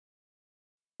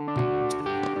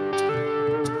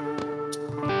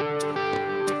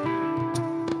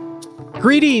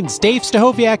Greetings, Dave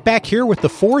Stachowiak back here with the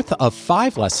fourth of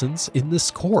 5 lessons in this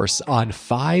course on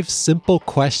 5 simple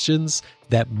questions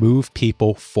that move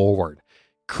people forward.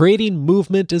 Creating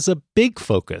movement is a big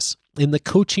focus in the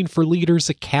Coaching for Leaders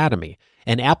Academy,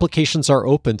 and applications are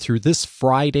open through this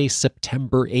Friday,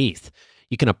 September 8th.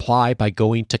 You can apply by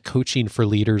going to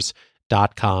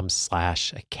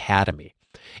coachingforleaders.com/academy.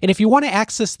 And if you want to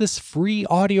access this free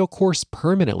audio course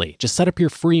permanently, just set up your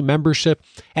free membership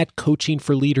at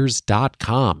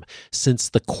coachingforleaders.com, since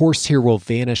the course here will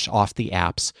vanish off the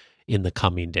apps in the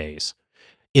coming days.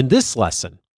 In this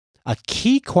lesson, a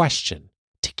key question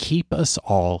to keep us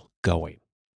all going.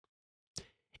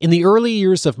 In the early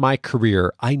years of my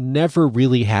career, I never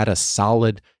really had a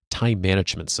solid time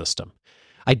management system.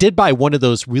 I did buy one of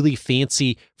those really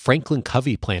fancy Franklin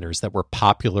Covey planners that were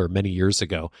popular many years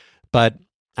ago, but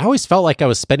I always felt like I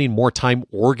was spending more time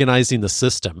organizing the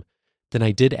system than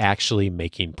I did actually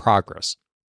making progress.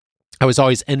 I was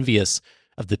always envious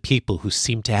of the people who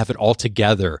seemed to have it all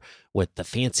together with the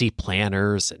fancy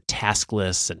planners and task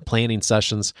lists and planning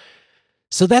sessions.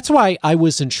 So that's why I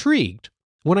was intrigued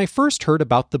when I first heard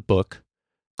about the book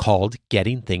called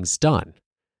Getting Things Done.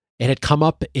 It had come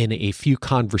up in a few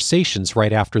conversations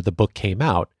right after the book came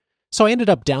out. So I ended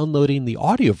up downloading the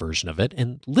audio version of it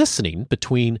and listening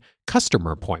between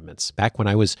customer appointments back when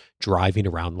I was driving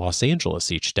around Los Angeles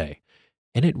each day.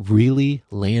 And it really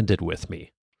landed with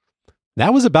me.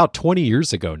 That was about 20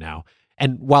 years ago now.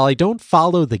 And while I don't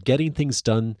follow the Getting Things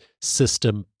Done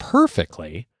system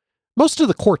perfectly, most of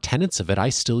the core tenets of it I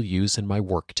still use in my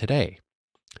work today.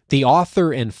 The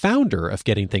author and founder of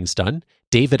Getting Things Done,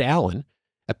 David Allen,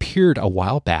 appeared a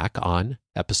while back on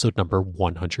episode number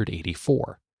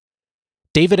 184.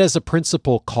 David has a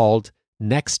principle called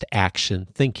next action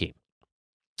thinking.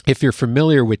 If you're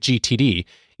familiar with GTD,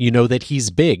 you know that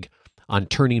he's big on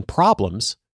turning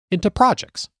problems into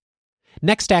projects.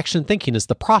 Next action thinking is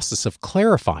the process of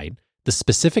clarifying the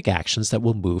specific actions that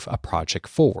will move a project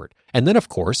forward, and then, of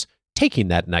course, taking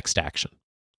that next action.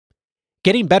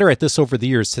 Getting better at this over the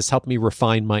years has helped me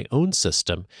refine my own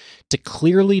system to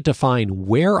clearly define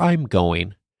where I'm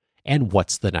going and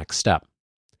what's the next step.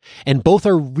 And both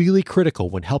are really critical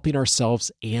when helping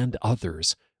ourselves and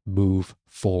others move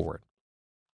forward.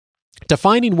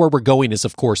 Defining where we're going is,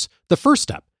 of course, the first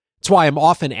step. It's why I'm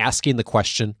often asking the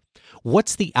question,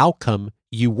 what's the outcome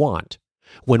you want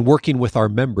when working with our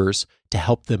members to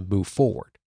help them move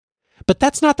forward? But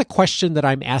that's not the question that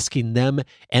I'm asking them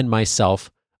and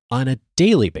myself on a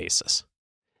daily basis.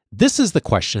 This is the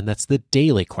question that's the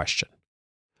daily question.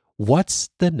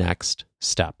 What's the next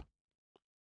step?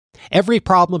 Every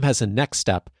problem has a next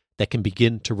step that can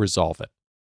begin to resolve it.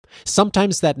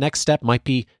 Sometimes that next step might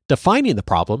be defining the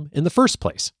problem in the first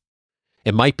place.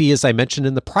 It might be, as I mentioned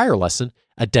in the prior lesson,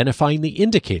 identifying the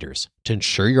indicators to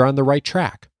ensure you're on the right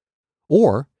track.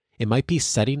 Or it might be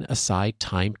setting aside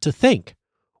time to think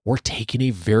or taking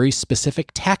a very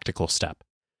specific tactical step.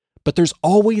 But there's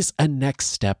always a next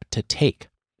step to take.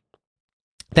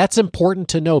 That's important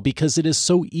to know because it is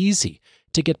so easy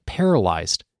to get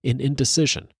paralyzed in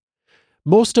indecision.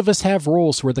 Most of us have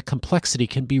roles where the complexity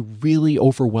can be really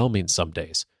overwhelming some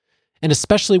days. And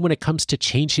especially when it comes to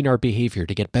changing our behavior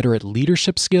to get better at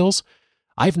leadership skills,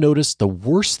 I've noticed the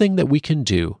worst thing that we can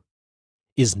do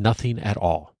is nothing at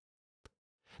all.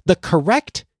 The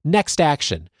correct next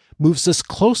action moves us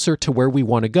closer to where we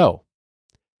want to go.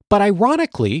 But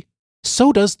ironically,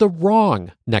 so does the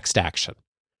wrong next action.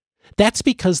 That's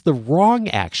because the wrong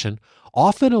action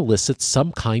often elicits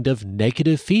some kind of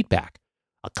negative feedback.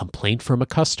 A complaint from a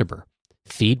customer,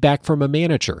 feedback from a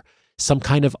manager, some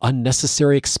kind of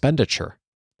unnecessary expenditure.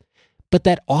 But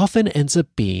that often ends up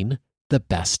being the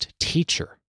best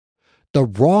teacher. The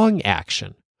wrong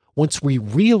action, once we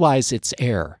realize its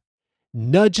error,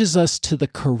 nudges us to the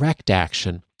correct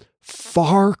action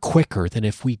far quicker than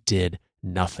if we did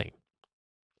nothing.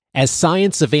 As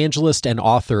science evangelist and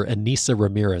author Anissa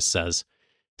Ramirez says,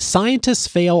 scientists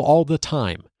fail all the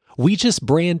time. We just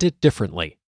brand it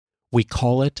differently. We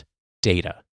call it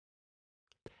data.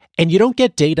 And you don't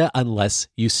get data unless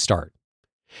you start.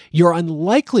 You're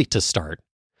unlikely to start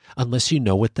unless you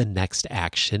know what the next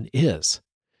action is.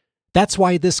 That's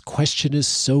why this question is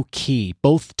so key,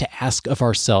 both to ask of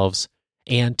ourselves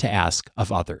and to ask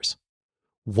of others.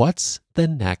 What's the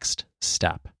next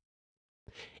step?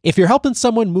 If you're helping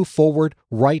someone move forward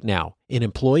right now, an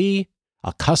employee,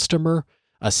 a customer,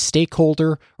 a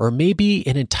stakeholder, or maybe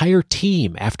an entire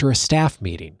team after a staff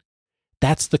meeting,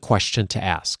 that's the question to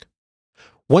ask.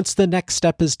 Once the next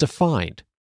step is defined,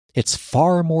 it's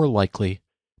far more likely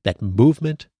that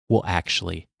movement will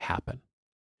actually happen.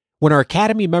 When our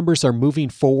Academy members are moving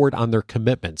forward on their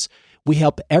commitments, we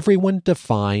help everyone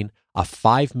define a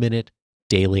 5-minute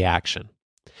daily action.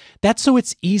 That's so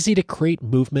it's easy to create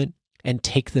movement and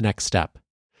take the next step.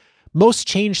 Most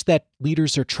change that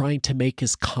leaders are trying to make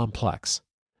is complex.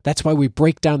 That's why we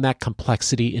break down that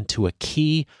complexity into a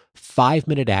key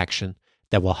 5-minute action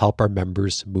that will help our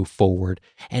members move forward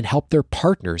and help their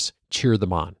partners cheer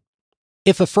them on.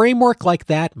 If a framework like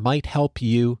that might help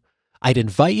you, I'd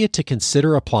invite you to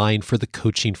consider applying for the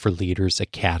Coaching for Leaders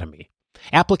Academy.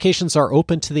 Applications are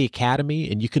open to the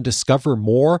Academy, and you can discover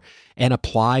more and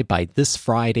apply by this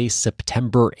Friday,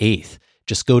 September 8th.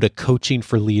 Just go to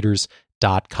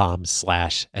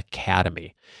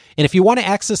coachingforleaders.com/academy. And if you want to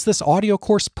access this audio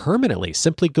course permanently,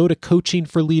 simply go to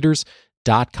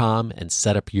coachingforleaders.com and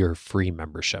set up your free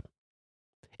membership.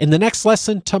 In the next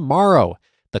lesson tomorrow,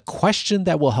 the question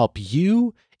that will help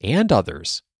you and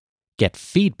others get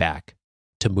feedback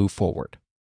to move forward.